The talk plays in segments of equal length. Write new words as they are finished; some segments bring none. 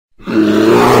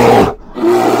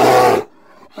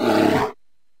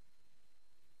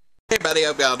everybody,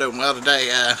 hope y'all doing well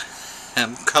today.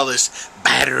 I'm gonna call this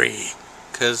battery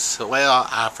because, well,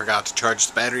 I forgot to charge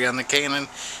the battery on the Canon,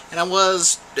 and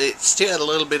it still had a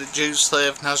little bit of juice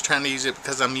left, and I was trying to use it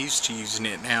because I'm used to using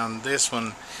it now, and this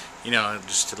one, you know, I'm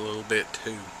just a little bit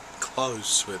too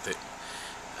close with it.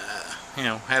 You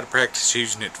know, had to practice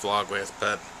using it to vlog with,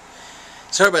 but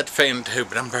sorry about the fan too,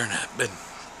 but I'm burnt up.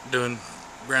 Been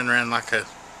running around like a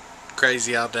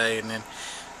crazy all day, and then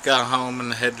got home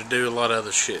and had to do a lot of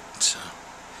other shit, so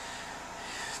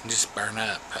just burn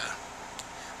up.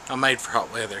 I'm made for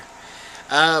hot weather.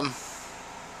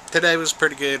 Today was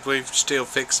pretty good. We've still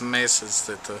fixed some messes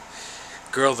that the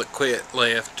girl that quit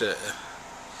left.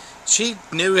 She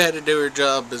knew how to do her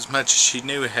job as much as she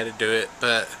knew how to do it,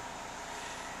 but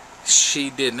she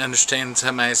didn't understand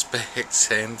some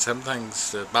aspects, and some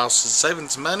things. The boss is saving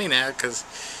some money now because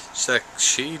she's like,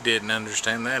 she didn't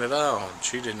understand that at all.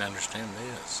 She didn't understand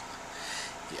this.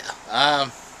 Yeah.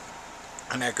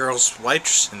 And that girl's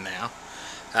waitressing now.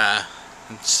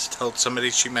 And told somebody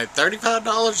she made $35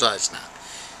 last night.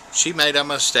 She made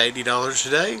almost $80 a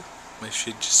day if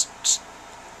she just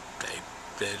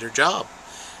did her job.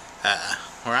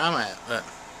 Where I'm at, but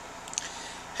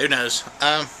who knows?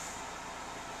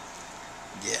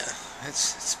 Yeah,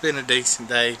 it's been a decent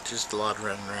day. Just a lot of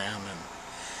running around and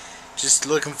just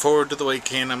looking forward to the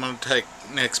weekend. I'm going to take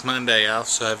next Monday off,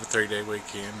 so I have a 3-day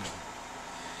weekend.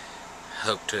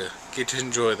 Hope to get to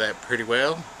enjoy that pretty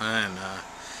well. And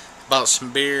bought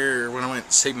some beer when I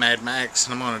went to see Mad Max,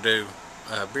 and I'm going to do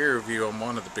a beer review on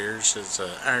one of the beers. It's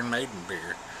Iron Maiden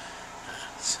beer.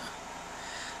 So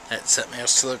that's something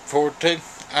else to look forward to.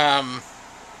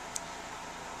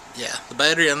 Yeah, the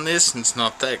battery on this one's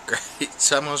not that great,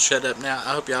 so I'm going to shut up now.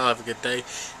 I hope y'all have a good day.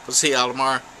 We'll see y'all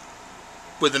tomorrow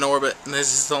with an orbit, and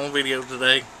this is the only video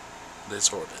today,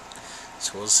 this orbit.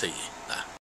 So we'll see you.